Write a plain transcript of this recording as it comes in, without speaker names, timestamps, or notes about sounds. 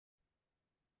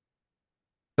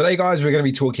Today, guys, we're going to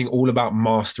be talking all about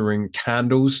mastering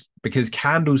candles because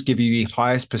candles give you the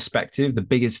highest perspective, the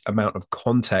biggest amount of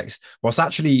context, whilst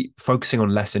actually focusing on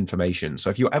less information. So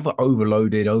if you're ever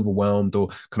overloaded, overwhelmed, or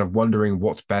kind of wondering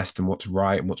what's best and what's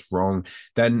right and what's wrong,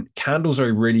 then candles are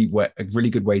a really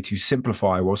good way to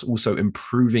simplify whilst also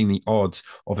improving the odds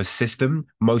of a system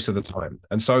most of the time.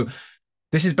 And so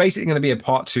this is basically going to be a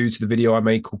part two to the video I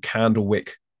made called Candle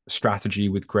Wick Strategy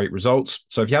with Great Results.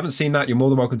 So if you haven't seen that, you're more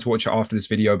than welcome to watch it after this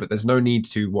video, but there's no need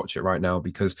to watch it right now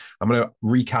because I'm going to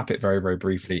recap it very, very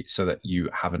briefly so that you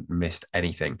haven't missed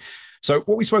anything. So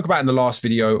what we spoke about in the last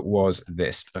video was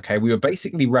this, okay? We were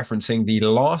basically referencing the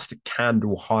last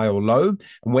candle high or low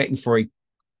and waiting for a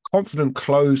confident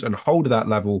close and hold that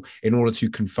level in order to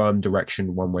confirm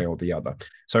direction one way or the other.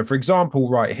 So for example,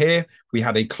 right here, we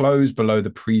had a close below the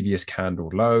previous candle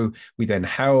low. We then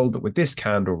held with this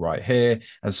candle right here.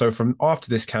 And so from after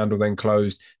this candle then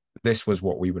closed, this was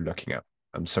what we were looking at.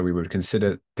 And so we would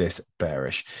consider this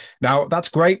bearish. Now, that's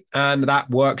great and that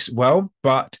works well,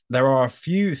 but there are a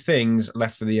few things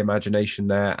left for the imagination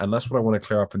there. And that's what I want to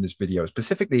clear up in this video.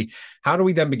 Specifically, how do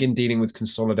we then begin dealing with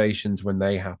consolidations when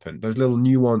they happen? Those little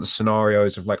nuanced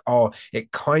scenarios of like, oh,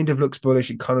 it kind of looks bullish,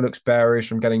 it kind of looks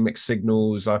bearish, I'm getting mixed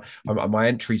signals, my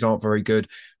entries aren't very good.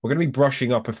 We're going to be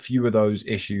brushing up a few of those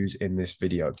issues in this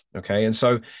video, okay? And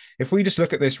so if we just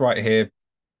look at this right here,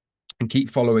 and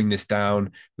keep following this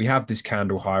down, we have this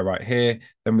candle high right here.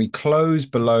 Then we close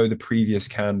below the previous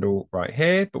candle right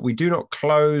here, but we do not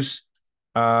close.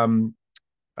 We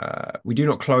do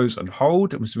not close and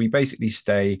hold, and so we basically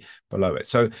stay below it.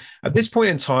 So at this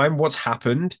point in time, what's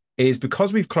happened is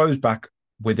because we've closed back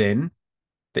within,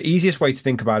 the easiest way to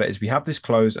think about it is we have this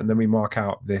close, and then we mark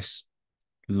out this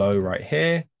low right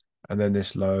here, and then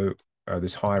this low,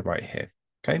 this high right here.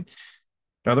 Okay.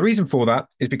 Now, the reason for that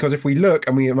is because if we look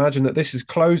and we imagine that this is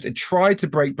closed, it tried to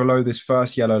break below this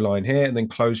first yellow line here and then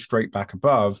close straight back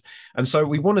above. And so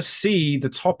we want to see the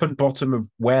top and bottom of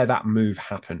where that move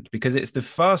happened because it's the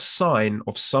first sign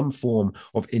of some form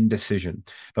of indecision.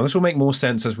 Now, this will make more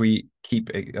sense as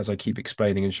I keep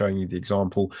explaining and showing you the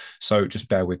example. So just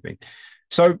bear with me.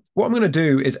 So what I'm going to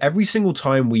do is every single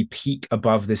time we peak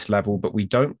above this level, but we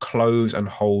don't close and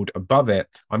hold above it,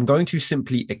 I'm going to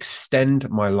simply extend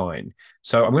my line.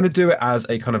 So I'm going to do it as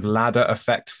a kind of ladder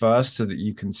effect first so that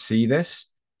you can see this.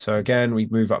 So again, we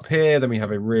move up here, then we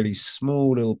have a really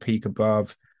small little peak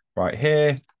above right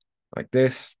here, like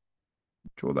this.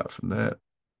 Draw that from there.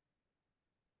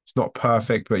 It's not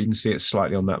perfect, but you can see it's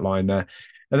slightly on that line there.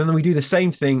 And then we do the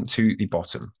same thing to the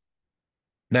bottom.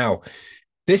 Now,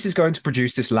 this is going to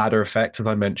produce this ladder effect, as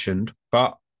I mentioned,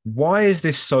 but why is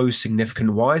this so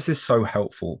significant? Why is this so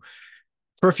helpful?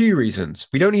 For a few reasons.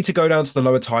 We don't need to go down to the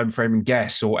lower time frame and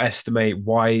guess or estimate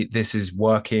why this is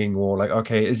working or like,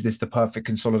 okay, is this the perfect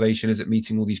consolidation? Is it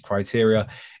meeting all these criteria?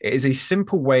 It is a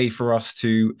simple way for us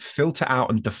to filter out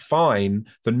and define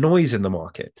the noise in the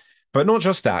market. But not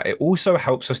just that, it also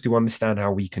helps us to understand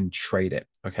how we can trade it.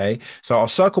 Okay. So I'll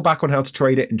circle back on how to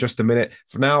trade it in just a minute.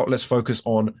 For now, let's focus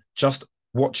on just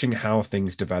watching how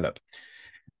things develop.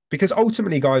 Because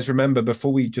ultimately, guys, remember,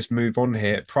 before we just move on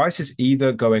here, price is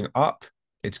either going up,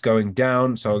 it's going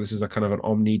down. So this is a kind of an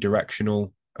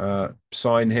omnidirectional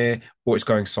sign here, or it's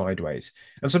going sideways.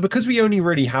 And so because we only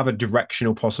really have a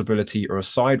directional possibility or a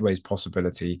sideways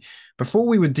possibility, before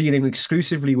we were dealing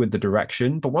exclusively with the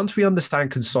direction, but once we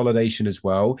understand consolidation as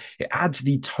well, it adds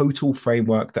the total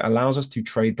framework that allows us to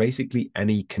trade basically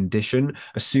any condition,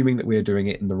 assuming that we are doing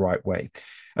it in the right way.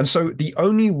 And so the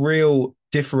only real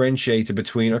differentiator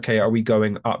between, okay, are we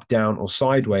going up, down, or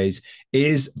sideways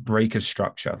is break of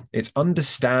structure. It's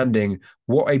understanding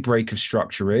what a break of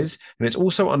structure is, and it's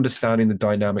also understanding the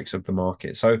dynamics of the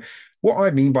market. So what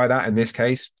I mean by that in this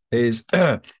case is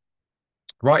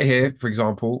right here, for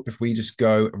example, if we just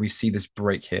go and we see this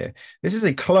break here, this is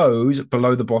a close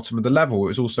below the bottom of the level. It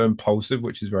was also impulsive,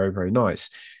 which is very, very nice.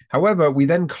 However, we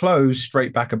then close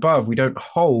straight back above. We don't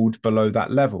hold below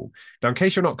that level. Now, in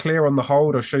case you're not clear on the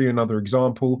hold, I'll show you another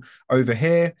example. Over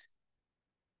here,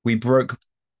 we broke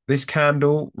this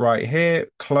candle right here,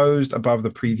 closed above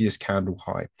the previous candle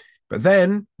high. But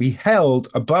then we held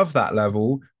above that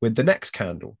level with the next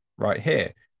candle right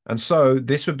here. And so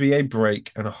this would be a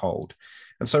break and a hold.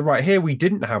 And so right here, we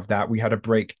didn't have that. We had a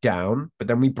break down, but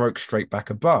then we broke straight back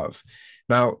above.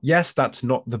 Now, yes, that's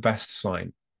not the best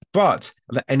sign. But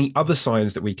any other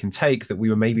signs that we can take that we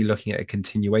were maybe looking at a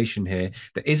continuation here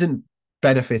that isn't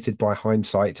benefited by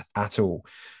hindsight at all?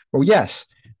 Well, yes,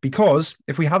 because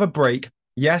if we have a break,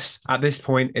 yes, at this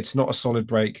point, it's not a solid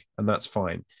break, and that's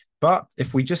fine. But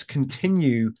if we just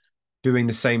continue doing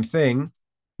the same thing,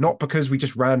 not because we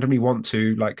just randomly want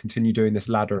to like continue doing this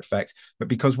ladder effect, but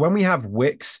because when we have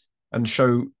wicks and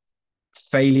show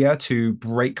failure to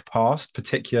break past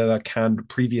particular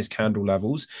previous candle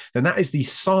levels, then that is the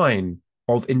sign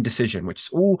of indecision, which is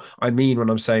all I mean when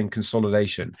I'm saying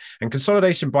consolidation. And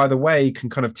consolidation, by the way, can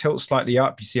kind of tilt slightly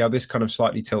up. You see how this kind of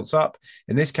slightly tilts up.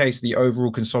 In this case, the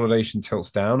overall consolidation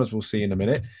tilts down, as we'll see in a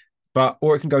minute,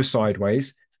 or it can go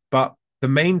sideways. But the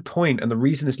main point and the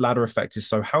reason this ladder effect is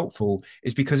so helpful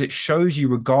is because it shows you,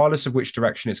 regardless of which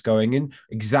direction it's going in,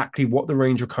 exactly what the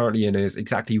range you're currently in is,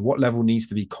 exactly what level needs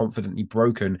to be confidently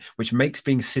broken, which makes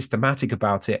being systematic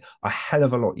about it a hell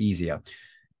of a lot easier.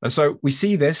 And so we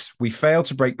see this, we fail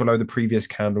to break below the previous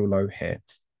candle low here.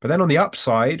 But then on the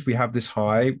upside, we have this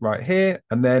high right here,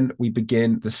 and then we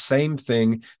begin the same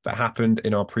thing that happened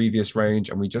in our previous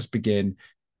range, and we just begin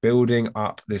building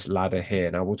up this ladder here.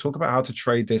 Now, we'll talk about how to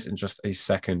trade this in just a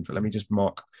second, but let me just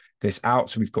mark this out.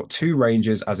 So we've got two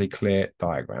ranges as a clear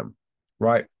diagram,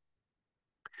 right?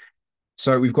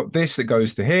 So we've got this that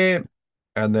goes to here,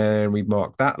 and then we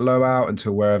mark that low out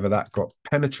until wherever that got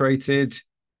penetrated.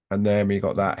 And then we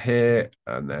got that here,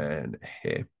 and then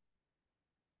here.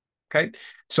 Okay,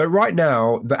 so right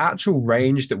now, the actual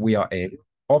range that we are in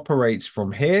operates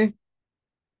from here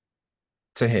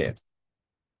to here.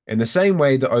 In the same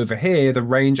way that over here, the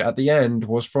range at the end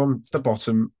was from the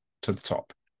bottom to the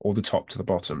top, or the top to the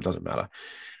bottom, doesn't matter.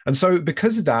 And so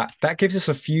because of that, that gives us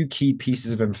a few key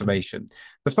pieces of information.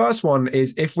 The first one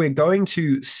is if we're going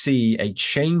to see a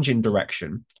change in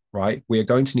direction, right, we are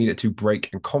going to need it to break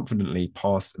and confidently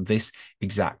past this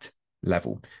exact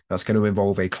level. That's going to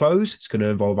involve a close. It's going to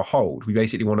involve a hold. We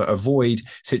basically want to avoid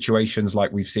situations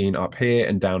like we've seen up here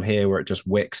and down here where it just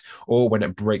wicks, or when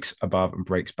it breaks above and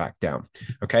breaks back down.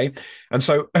 Okay. And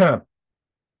so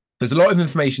there's a lot of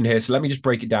information here. So let me just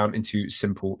break it down into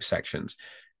simple sections.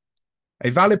 A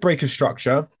valid break of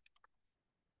structure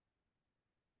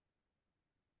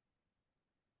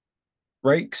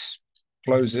breaks,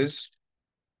 closes,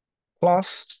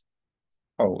 plus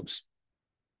holds.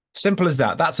 Simple as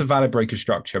that. That's a valid break of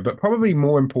structure. But probably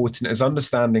more important is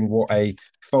understanding what a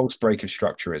false break of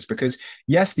structure is. Because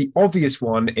yes, the obvious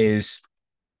one is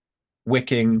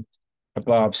wicking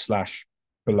above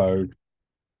 / below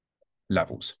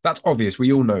levels. That's obvious.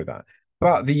 We all know that.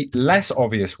 But the less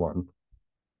obvious one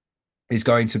is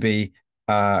going to be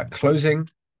closing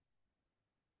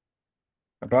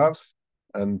above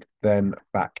and then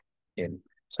back in.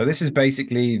 So this is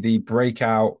basically the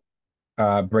breakout,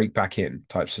 break back in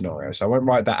type scenario. So I won't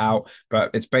write that out,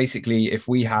 but it's basically if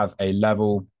we have a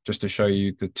level, just to show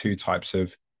you the two types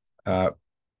of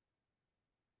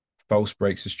false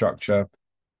breaks of structure.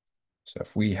 So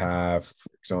if we have, for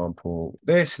example,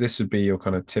 this would be your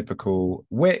kind of typical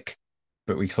wick,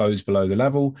 but we close below the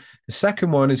level. The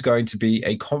second one is going to be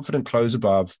a confident close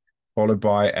above, followed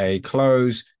by a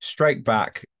close straight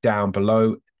back down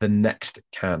below the next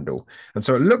candle. And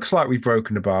so it looks like we've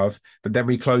broken above, but then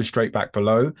we close straight back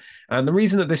below. And the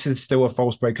reason that this is still a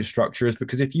false breaker structure is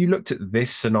because if you looked at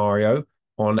this scenario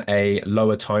on a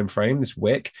lower time frame, this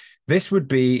wick, this would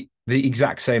be the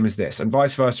exact same as this. And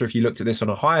vice versa, if you looked at this on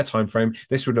a higher time frame,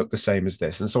 this would look the same as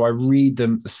this. And so I read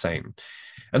them the same.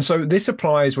 And so this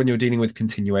applies when you're dealing with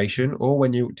continuation or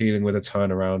when you're dealing with a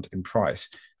turnaround in price.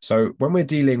 So when we're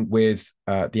dealing with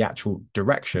the actual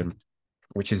direction,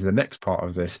 which is the next part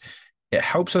of this, it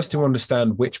helps us to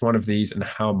understand which one of these and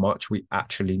how much we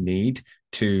actually need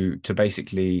to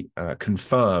basically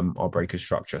confirm our breaker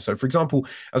structure. So for example,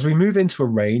 as we move into a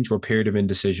range or a period of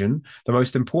indecision, the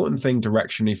most important thing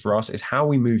directionally for us is how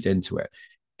we moved into it.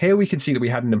 Here we can see that we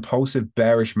had an impulsive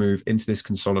bearish move into this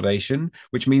consolidation,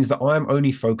 which means that I'm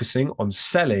only focusing on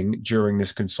selling during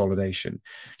this consolidation.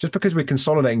 Just because we're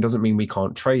consolidating doesn't mean we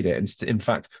can't trade it. In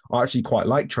fact, I actually quite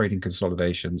like trading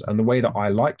consolidations. And the way that I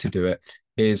like to do it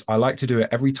is I like to do it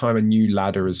every time a new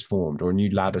ladder is formed or a new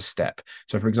ladder step.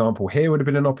 So for example, here would have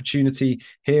been an opportunity,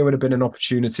 here would have been an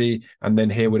opportunity, and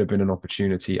then here would have been an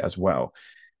opportunity as well.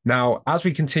 Now, as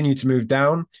we continue to move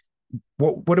down,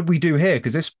 what did we do here?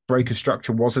 Because this breaker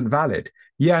structure wasn't valid.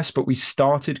 Yes, but we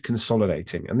started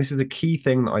consolidating. And this is the key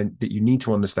thing that you need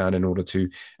to understand in order to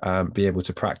be able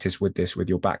to practice with this, with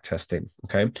your back testing,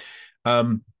 okay?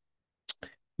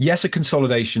 Yes, a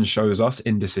consolidation shows us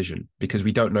indecision because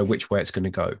we don't know which way it's going to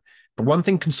go. But one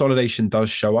thing consolidation does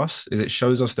show us is it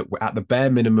shows us that at the bare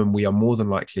minimum, we are more than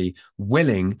likely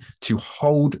willing to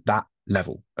hold that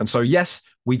level. And so, yes,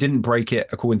 we didn't break it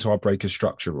according to our breaker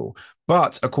structure rule,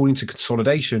 but according to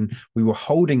consolidation, we were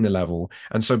holding the level.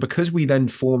 And so because we then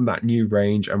form that new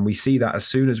range, and we see that as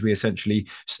soon as we essentially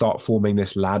start forming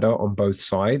this ladder on both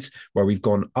sides, where we've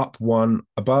gone up one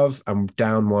above and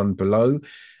down one below,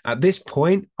 At this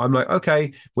point, I'm like,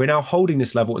 okay, we're now holding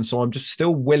this level. And so I'm just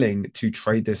still willing to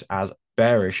trade this as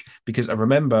bearish because I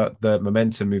remember the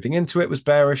momentum moving into it was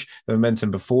bearish. The momentum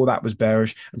before that was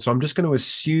bearish. And so I'm just going to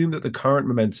assume that the current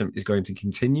momentum is going to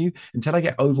continue until I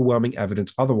get overwhelming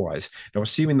evidence otherwise. Now,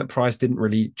 assuming that price didn't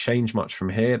really change much from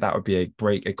here, that would be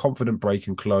a confident break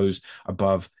and close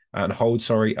above and hold,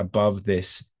 sorry, above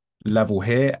this level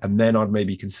here, and then I'd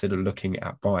maybe consider looking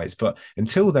at buys. But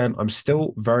until then, I'm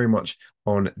still very much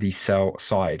on the sell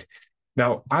side.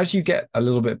 Now, as you get a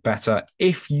little bit better,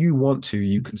 if you want to,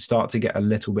 you can start to get a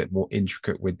little bit more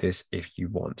intricate with this if you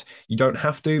want. You don't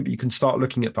have to, but you can start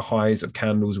looking at the highs of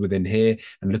candles within here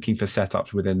and looking for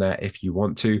setups within there if you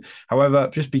want to. However,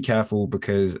 just be careful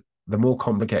because the more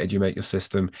complicated you make your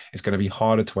system, it's going to be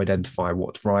harder to identify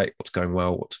what's right, what's going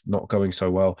well, what's not going so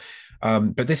well.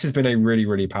 But this has been a really,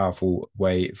 really powerful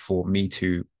way for me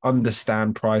to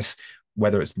understand price,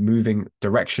 whether it's moving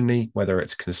directionally, whether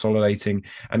it's consolidating,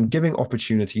 and giving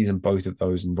opportunities in both of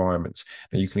those environments.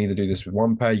 Now, you can either do this with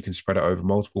one pair, you can spread it over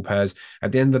multiple pairs.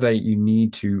 At the end of the day, you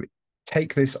need to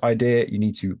take this idea, you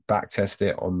need to back test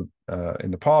it on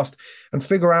in the past and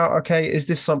figure out, okay, is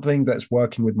this something that's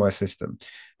working with my system?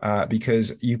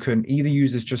 Because you can either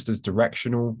use this just as a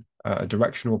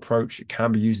directional approach. It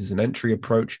can be used as an entry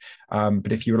approach.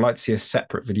 But if you would like to see a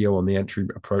separate video on the entry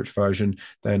approach version,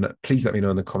 then please let me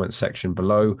know in the comments section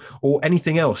below, or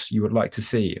anything else you would like to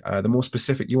see. The more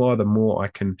specific you are, the more I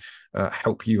can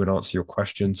help you and answer your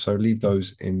questions. So leave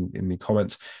those in the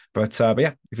comments. But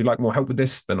yeah, if you'd like more help with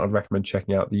this, then I'd recommend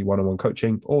checking out the one-on-one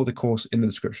coaching or the course in the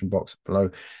description box below.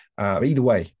 Either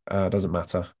way, doesn't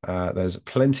matter. There's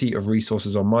plenty of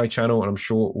resources on my channel, and I'm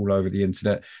sure all over the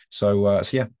internet. So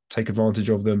yeah, take advantage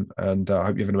of them, and I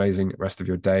hope you have an amazing rest of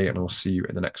your day, and I'll see you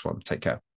in the next one. Take care.